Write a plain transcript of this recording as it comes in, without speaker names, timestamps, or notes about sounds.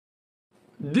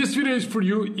This video is for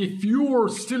you if you are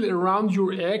still around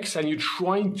your ex and you're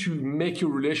trying to make your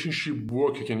relationship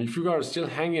work again. If you guys are still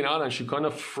hanging out and she kind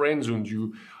of friend-zoned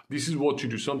you, this is what to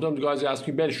do. Sometimes guys ask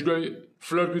me, Ben, should I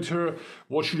flirt with her?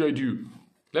 What should I do?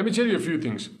 Let me tell you a few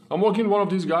things. I'm working with one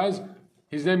of these guys.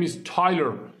 His name is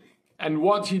Tyler. And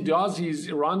what he does, he's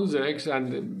around his ex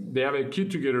and they have a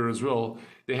kid together as well.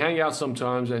 They hang out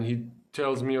sometimes and he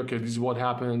tells me, okay, this is what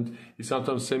happened. He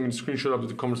sometimes sends me a screenshot of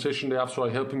the conversation they have, so I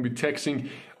help him with texting.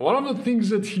 One of the things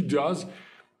that he does,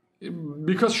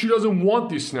 because she doesn't want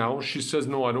this now, she says,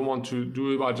 no, I don't want to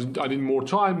do it. I need more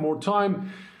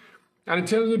time. And he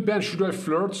tells me, Ben, should I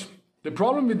flirt? The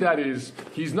problem with that is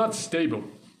he's not stable.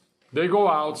 They go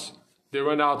out. They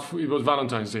went out, it was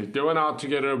Valentine's Day. They went out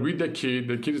together with the kid.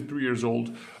 The kid is 3 years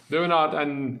old. They went out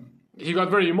and he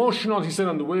got very emotional. He said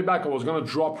on the way back, I was going to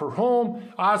drop her home.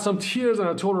 I had some tears and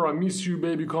I told her, I miss you,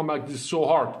 baby, come back, this is so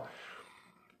hard.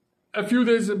 A few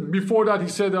days before that, he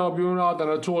said, I'll be out,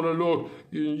 and I told her, look,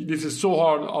 this is so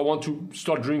hard, I want to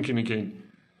start drinking again.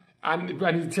 And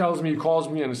he tells me, he calls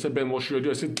me and he said, Ben, what should I do?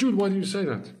 I said, dude, why do you say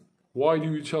that? Why do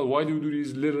you do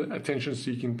these little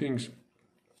attention-seeking things?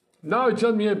 Now he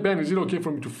tells me, hey, Ben, is it okay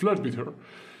for me to flirt with her?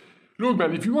 Look,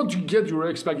 man, if you want to get your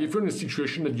ex back, if you're in a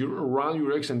situation that you're around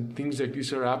your ex and things like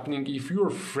this are happening, if you're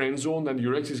friend-zoned and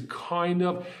your ex is kind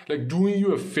of like doing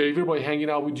you a favor by hanging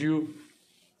out with you,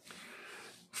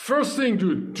 first thing,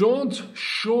 dude, don't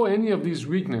show any of these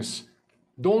weakness.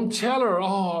 Don't tell her,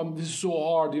 oh, this is so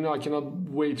hard, I cannot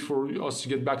wait for us to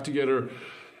get back together.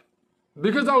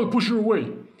 Because that will push her away.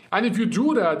 And if you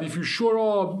do that, if you show,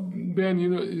 oh, Ben,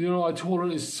 I told her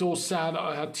it's so sad,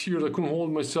 I had tears, I couldn't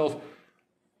hold myself.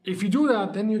 If you do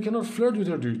that, then you cannot flirt with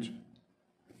her, dude.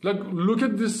 Like, look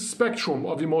at this spectrum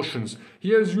of emotions.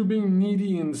 Here's you being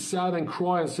needy and sad and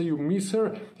cry and say you miss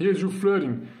her. Here's you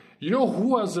flirting. You know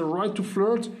who has the right to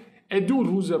flirt? A dude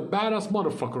who's a badass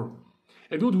motherfucker.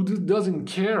 A dude who doesn't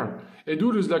care. A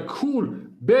dude who's like, cool,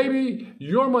 baby,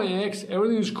 you're my ex,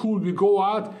 everything is cool, we go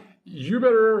out, you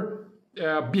better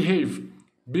behave.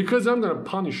 Because I'm gonna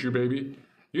punish you, baby.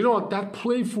 You know what, that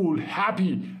playful,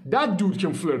 happy, that dude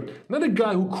can flirt. Not a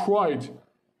guy who cried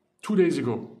 2 days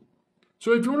ago.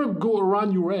 So if you want to go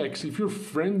around your ex, if you're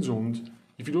friend-zoned,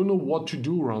 if you don't know what to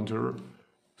do around her,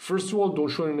 first of all, don't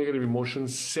show any negative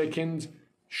emotions. Second,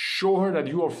 show her that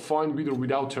you are fine with or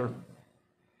without her.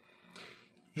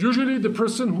 Usually the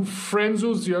person who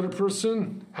friend-zones the other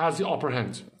person has the upper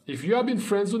hand. If you have been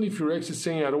friend-zoned, if your ex is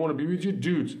saying, I don't want to be with you,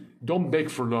 dude, don't beg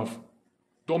for love.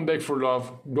 Don't beg for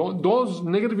love. Those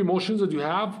negative emotions that you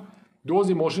have, those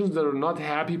emotions that are not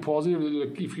happy, positive,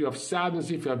 like if you have sadness,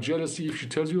 if you have jealousy, if she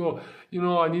tells you,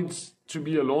 I need to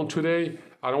be alone today,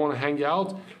 I don't want to hang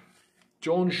out,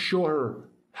 don't show her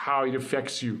how it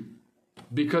affects you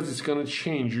because it's going to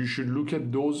change. You should look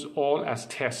at those all as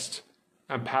tests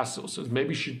and pass those. So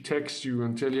maybe she texts you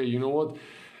and tell you, you know what,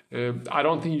 I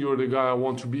don't think you're the guy I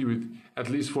want to be with, at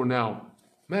least for now.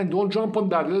 Man, don't jump on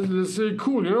that. Let's say,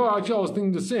 cool, actually I was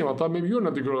thinking the same. I thought maybe you're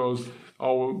not the girl I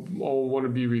want to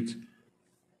be with.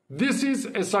 This is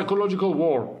a psychological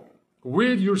war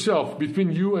with yourself,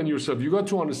 between you and yourself. You got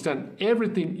to understand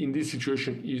everything in this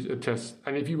situation is a test.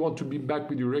 And if you want to be back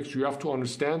with your ex, you have to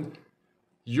understand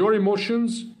your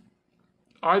emotions,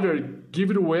 either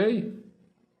give it away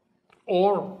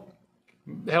or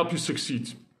help you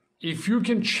succeed. If you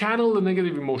can channel the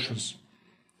negative emotions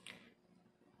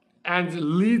and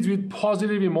lead with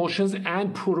positive emotions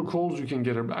and protocols, you can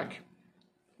get her back.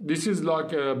 This is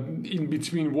like in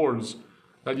between worlds,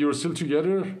 that you're still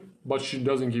together, but she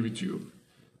doesn't give it to you.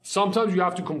 Sometimes you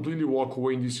have to completely walk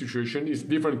away in this situation. It's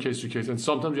different case to case. And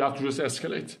sometimes you have to just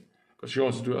escalate, because she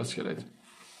wants to escalate.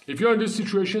 If you're in this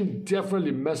situation,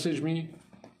 definitely message me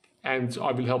and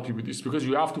I will help you with this, because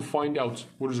you have to find out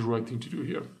what is the right thing to do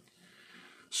here.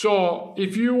 So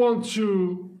if you want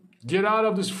to get out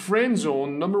of this friend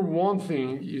zone, number one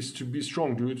thing is to be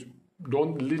strong, dude.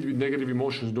 Don't lead with negative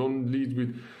emotions. Don't lead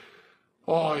with,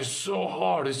 oh, it's so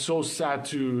hard, it's so sad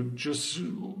to just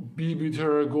be with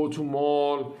her, go to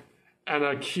mall, and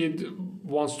our kid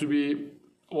wants us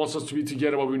to be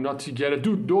together, but we're not together.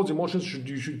 Dude, those emotions,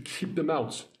 you should keep them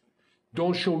out.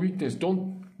 Don't show weakness.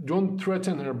 Don't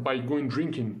threaten her by going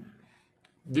drinking.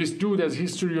 This dude has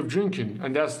history of drinking,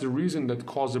 and that's the reason that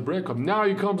caused the breakup. Now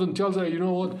he comes and tells her, you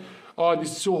know what? Oh,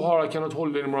 this is so hard, I cannot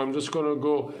hold it anymore. I'm just going to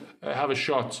go have a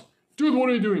shot. Dude, what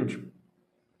are you doing?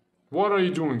 What are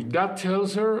you doing? That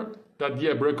tells her that,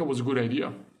 yeah, breakup was a good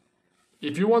idea.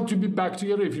 If you want to be back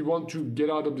together, if you want to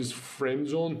get out of this friend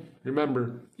zone,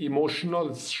 remember,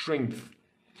 emotional strength.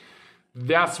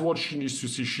 That's what she needs to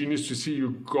see. She needs to see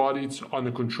you got it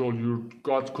under control. You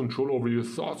got control over your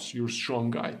thoughts. You're a strong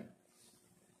guy.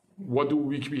 What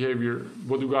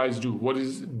do guys do? What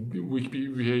is weak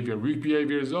behavior? Weak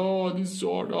behavior is, oh, this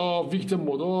sort, oh, victim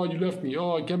mode, oh, you left me,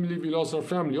 oh, I can't believe we lost our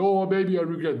family, oh, baby, I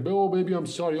regret, oh, baby, I'm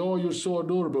sorry, oh, you're so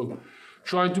adorable.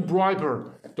 Trying to bribe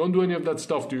her. Don't do any of that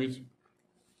stuff, dude.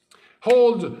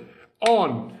 Hold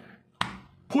on.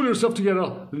 Pull yourself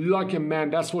together like a man.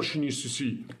 That's what she needs to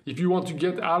see. If you want to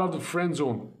get out of the friend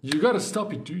zone, you gotta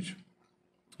stop it, dude.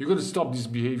 You gotta stop this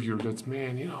behavior that's,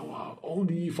 man, you know,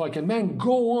 only if I can. Man,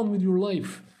 go on with your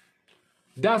life.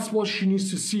 That's what she needs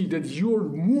to see, that you're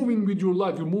moving with your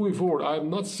life, you're moving forward. I'm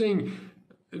not saying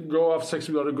go have sex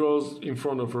with other girls in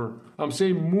front of her. I'm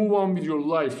saying move on with your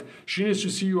life. She needs to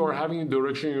see you are having a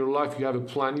direction in your life, you have a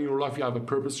plan in your life, you have a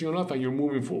purpose in your life, and you're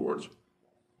moving forward.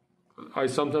 I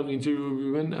sometimes interview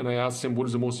women and I ask them what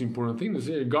is the most important thing. They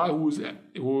say a guy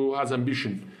who has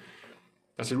ambition.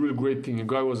 That's a really great thing, a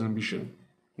guy who has ambition.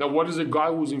 Now, what is a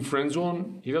guy who's in friend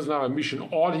zone? He doesn't have ambition.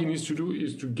 All he needs to do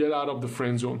is to get out of the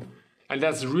friend zone. And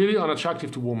that's really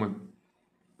unattractive to women.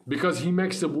 Because he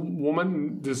makes the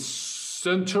woman the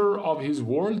center of his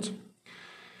world.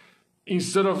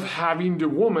 Instead of having the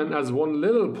woman as one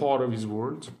little part of his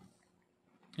world.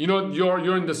 You know,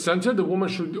 you're in the center, the woman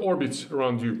should orbit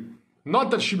around you.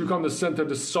 Not that she becomes the center,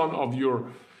 the sun of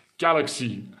your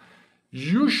galaxy.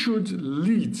 You should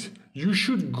lead. You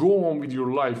should go on with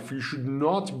your life. You should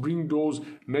not bring those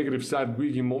negative, sad,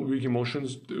 weak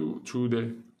emotions to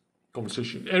the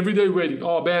conversation. Every day waiting.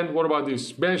 Oh, Ben, what about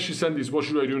this? Ben, she sent this. What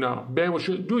should I do now? Ben, what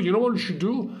should I do? You know what you should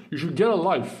do? You should get a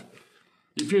life.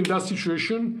 If you're in that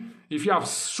situation, if you have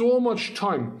so much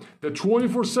time that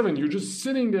 24/7, you're just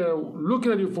sitting there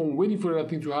looking at your phone, waiting for that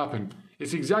thing to happen.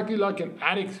 It's exactly like an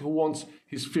addict who wants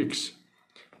his fix.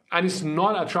 And it's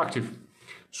not attractive.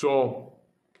 So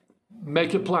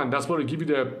make a plan. That's why I give you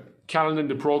the calendar in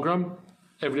the program.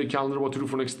 Everyday calendar, what to do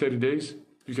for the next 30 days.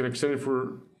 You can extend it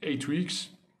for 8 weeks.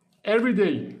 Every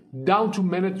day, down to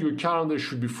minute, your calendar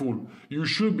should be full. You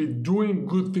should be doing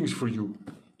good things for you.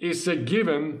 It's a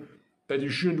given that you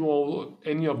shouldn't do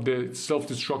any of the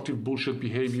self-destructive bullshit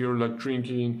behavior like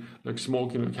drinking, like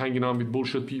smoking, like hanging out with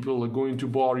bullshit people, like going to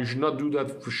bar. You should not do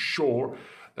that for sure.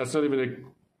 That's not even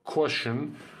a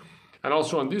question. And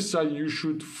also on this side, you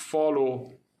should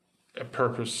follow a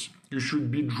purpose. You should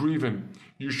be driven.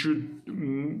 You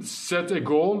should set a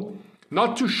goal,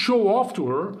 not to show off to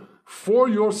her, for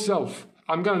yourself.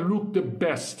 I'm gonna look the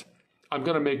best. I'm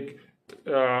gonna make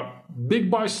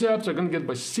big biceps. I'm gonna get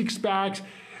my 6 packs.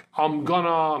 I'm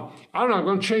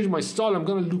gonna change my style. I'm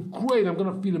gonna look great. I'm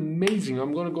gonna feel amazing.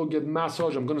 I'm gonna go get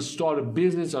massage. I'm gonna start a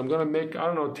business. I'm gonna make,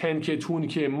 10K,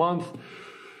 20K a month.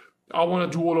 I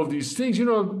want to do all of these things. You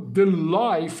know, the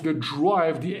life, the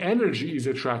drive, the energy is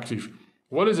attractive.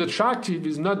 What is attractive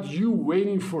is not you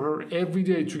waiting for her every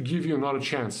day to give you another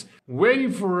chance.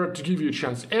 Waiting for her to give you a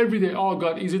chance every day. Oh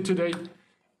God, is it today?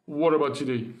 What about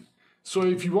today? So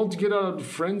if you want to get out of the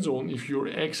friend zone, if your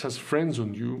ex has friends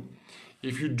on you,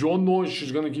 if you don't know if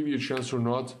she's going to give you a chance or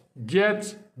not,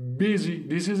 get busy.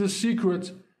 This is a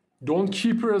secret. Don't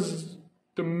keep her as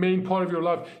the main part of your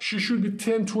life. She should be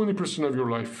 10-20% of your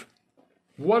life.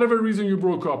 Whatever reason you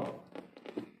broke up,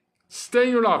 stay in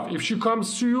your life. If she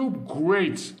comes to you,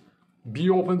 great.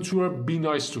 Be open to her. Be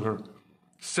nice to her.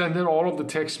 Send her all of the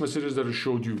text messages that I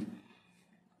showed you.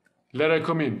 Let her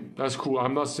come in. That's cool.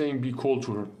 I'm not saying be cold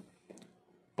to her.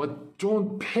 But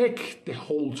don't pick the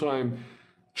whole time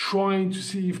trying to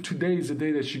see if today is the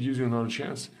day that she gives you another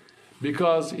chance.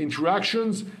 Because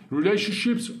interactions,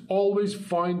 relationships always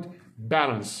find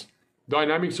balance.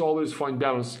 Dynamics always find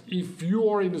balance. If you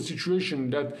are in a situation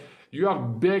that you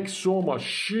have begged so much,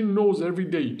 she knows every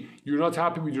day you're not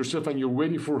happy with yourself and you're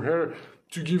waiting for her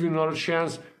to give you another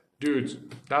chance,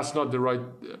 dude, that's not the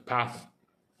right path.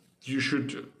 You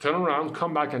should turn around,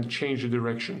 come back and change the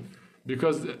direction.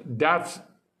 Because that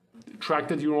track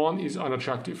that you're on is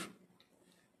unattractive.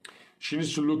 She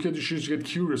needs to look at you, she needs to get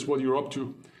curious what you're up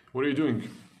to. What are you doing?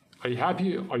 Are you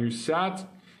happy? Are you sad?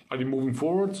 Are you moving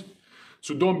forward?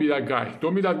 So don't be that guy.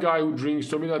 Don't be that guy who drinks.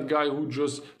 Don't be that guy who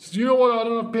just says, you know what, I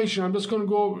don't have patience. I'm just going to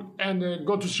go and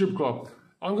go to strip club.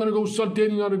 I'm going to go start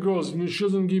dating other girls and she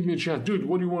doesn't give me a chance. Dude,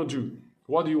 what do you want to do?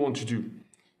 What do you want to do?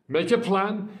 Make a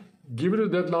plan, give it a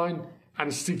deadline,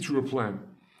 and stick to your plan.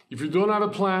 If you don't have a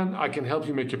plan, I can help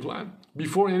you make a plan.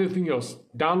 Before anything else,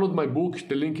 download my book.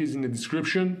 The link is in the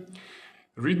description.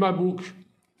 Read my book.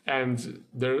 And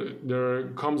there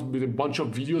comes with a bunch of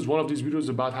videos. One of these videos is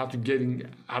about how to get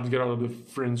out of the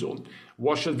friend zone.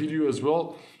 Watch that video as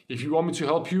well. If you want me to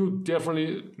help you,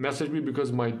 definitely message me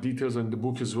because my details are in the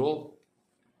book as well.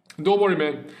 Don't worry,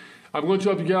 man. I'm going to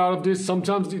help you get out of this.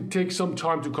 Sometimes it takes some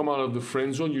time to come out of the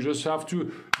friend zone. You just have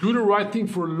to do the right thing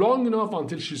for long enough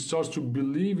until she starts to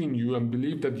believe in you and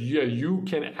believe that, yeah, you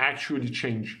can actually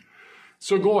change.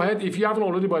 So go ahead. If you haven't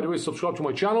already, by the way, subscribe to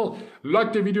my channel.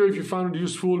 Like the video if you found it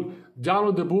useful.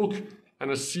 Download the book. And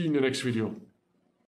I'll see you in the next video.